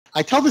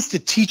I tell this to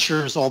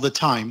teachers all the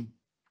time,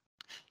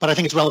 but I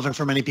think it's relevant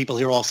for many people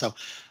here also.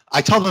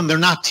 I tell them they're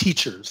not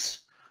teachers.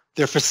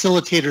 They're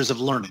facilitators of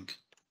learning.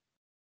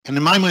 And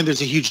in my mind,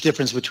 there's a huge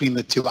difference between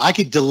the two. I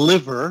could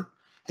deliver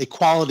a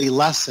quality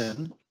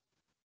lesson,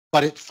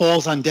 but it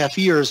falls on deaf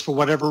ears for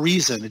whatever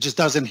reason. It just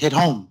doesn't hit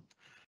home.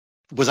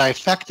 Was I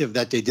effective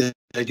that day? Did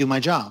I do my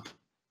job?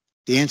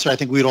 The answer, I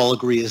think we'd all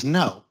agree, is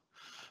no.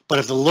 But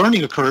if the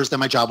learning occurs, then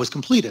my job was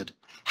completed.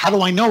 How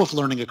do I know if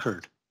learning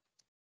occurred?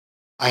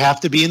 I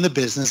have to be in the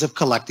business of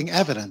collecting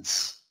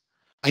evidence.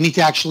 I need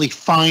to actually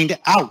find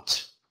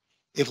out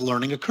if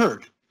learning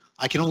occurred.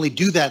 I can only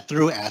do that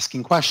through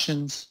asking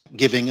questions,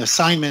 giving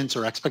assignments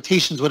or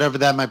expectations, whatever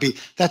that might be.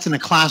 That's in a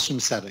classroom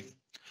setting.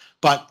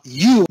 But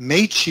you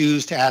may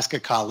choose to ask a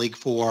colleague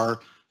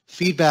for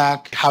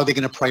feedback, how they're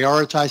going to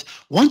prioritize.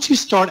 Once you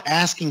start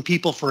asking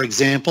people, for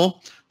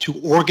example, to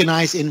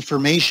organize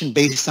information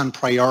based on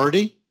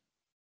priority,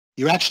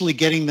 you're actually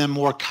getting them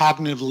more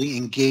cognitively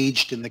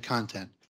engaged in the content.